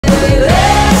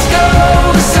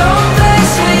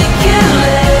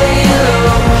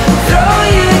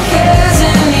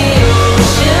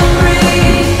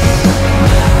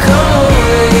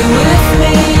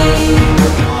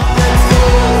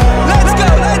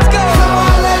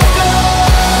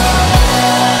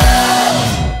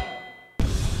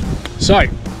So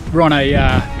we're on a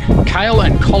Kale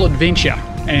and Col adventure,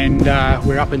 and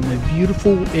we're up in the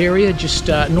beautiful area just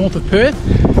north of Perth.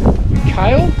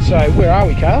 Kale, so where are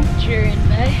we, Kale? Jurien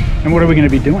Bay. And what are we going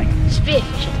to be doing? Spear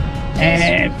fishing.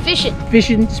 And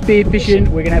fishing. Spear fishing.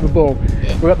 We're going to have a ball.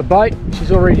 Yeah. We've got the boat,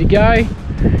 she's all ready to go,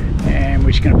 and we're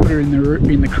just going to put her in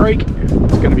the creek.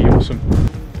 It's going to be awesome.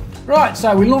 Right,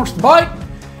 so we launched the boat,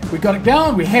 we got it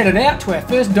going, we headed out to our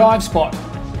first dive spot.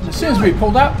 And as soon as we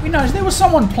pulled up, we noticed there was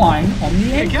someone playing on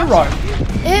the anchor rope.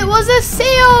 It was a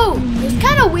seal! It was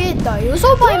kind of weird though, he was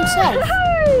all by himself.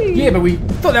 Yeah, but we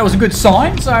thought that was a good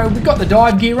sign, so we got the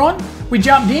dive gear on, we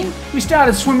jumped in, we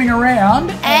started swimming around.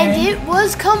 And it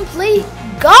was complete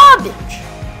garbage.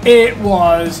 It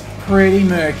was pretty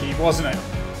murky, wasn't it?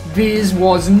 Viz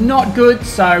was not good,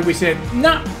 so we said,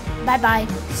 nah. Bye-bye.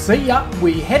 See ya.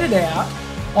 We headed out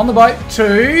on the boat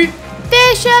to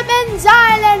Fisherman's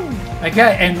Island.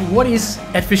 Okay, and what is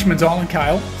at Fisherman's Island,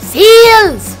 Kale?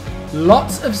 Seals.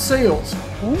 Lots of seals.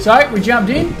 So we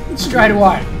jumped in straight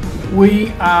away.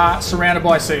 We are surrounded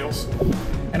by seals.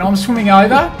 And I'm swimming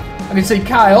over. I can see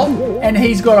Kale, and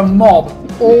he's got a mob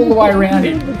all the way around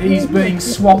him. He's being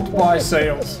swamped by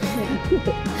seals.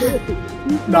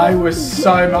 They were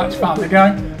so much fun. They're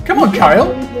going, come on,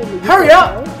 Kale, hurry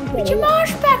up. Put your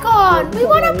mask back on. We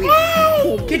want to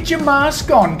play. Get your mask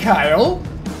on, Kale.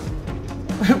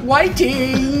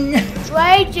 Waiting.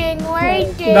 Waiting.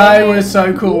 They were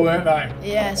so cool, weren't they?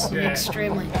 Yes, yeah.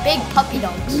 Extremely. Big puppy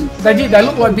dogs. They did. They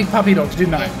looked like big puppy dogs,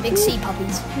 didn't they? Yeah, big sea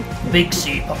puppies. Big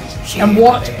sea puppies. And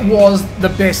what was the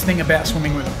best thing about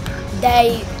swimming with them?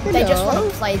 They just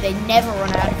want to play. They never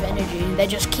run out of energy. They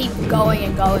just keep going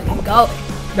and going and going.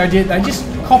 They did. They just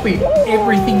copied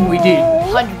everything we did.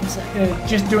 100%.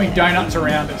 Just doing donuts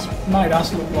around us made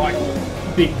us look like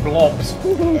big blobs.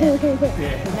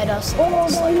 Yeah. Made us look like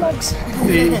slow bugs.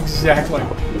 Exactly.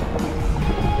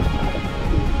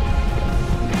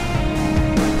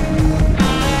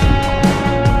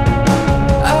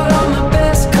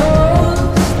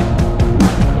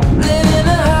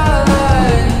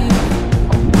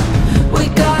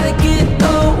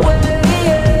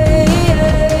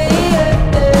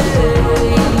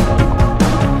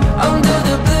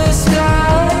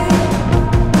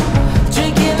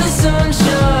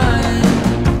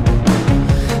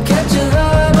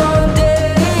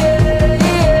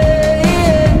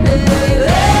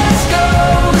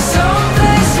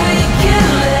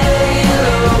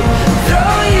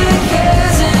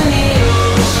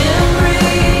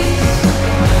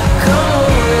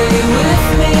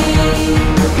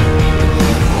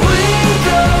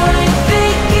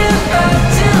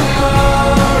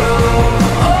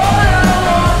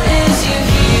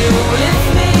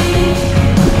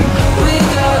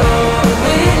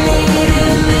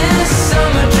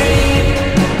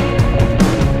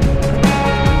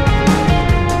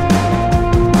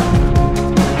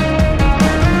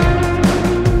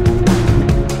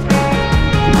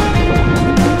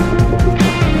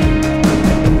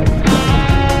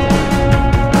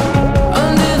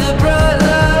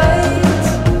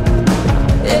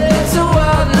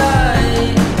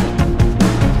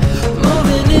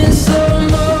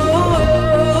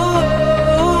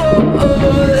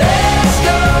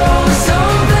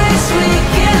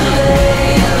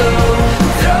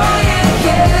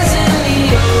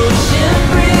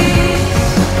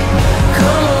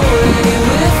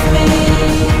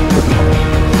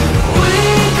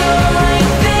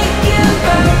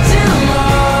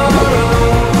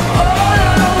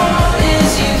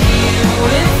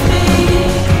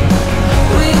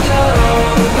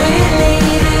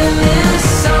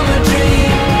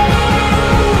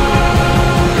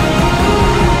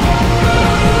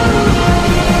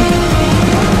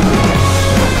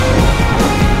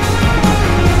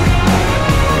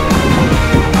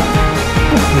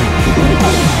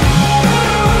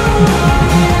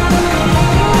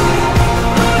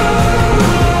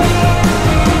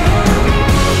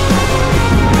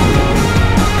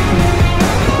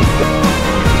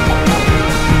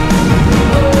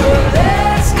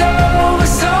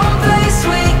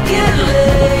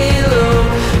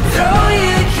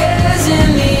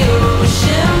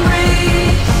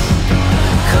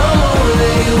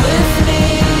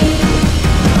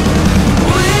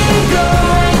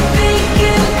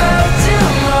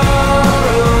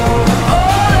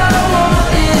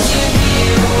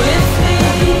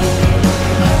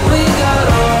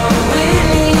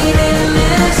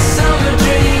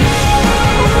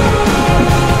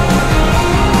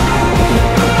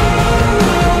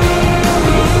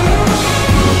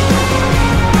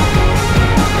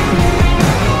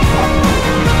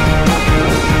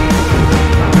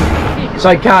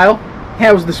 So Kale,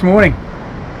 how was this morning?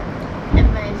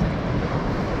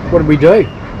 What did we do? Went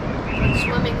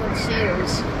swimming with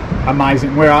seals.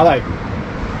 Amazing. Where are they?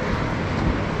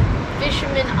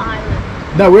 Fisherman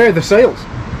Island. No, where are the seals?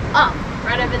 Oh,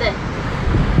 right over there.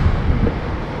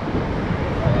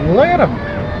 Look at them.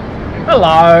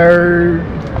 Hello.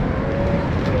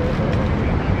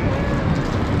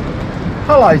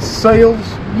 Hello, seals.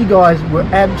 You guys were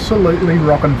absolutely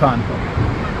rocking fun.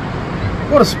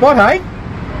 What a spot, hey?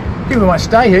 Think we might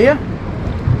stay here.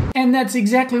 And that's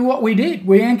exactly what we did.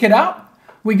 We anchored up,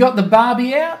 we got the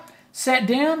barbie out, sat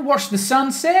down, watched the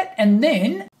sunset, and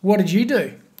then, what did you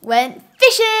do? Went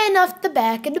fishing off the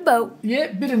back of the boat.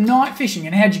 Yeah, bit of night fishing.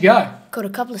 And how'd you go? Caught a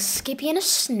couple of skippy and a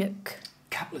snook.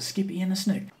 Couple of skippy and a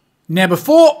snook. Now,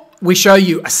 before we show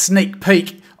you a sneak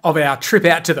peek of our trip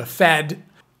out to the fad,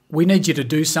 we need you to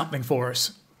do something for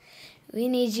us. We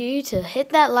need you to hit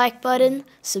that like button,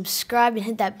 subscribe, and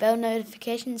hit that bell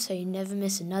notification so you never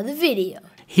miss another video.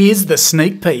 Here's the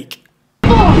sneak peek.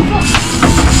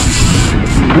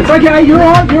 It's okay, you're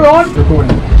on.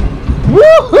 Recording.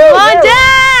 Woohoo! Come on,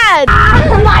 Dad!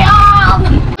 My arm!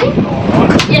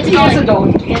 Yes, a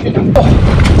dog. Yes, a dog.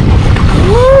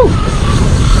 Woo!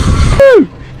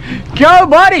 Go,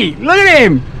 buddy! Look at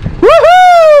him!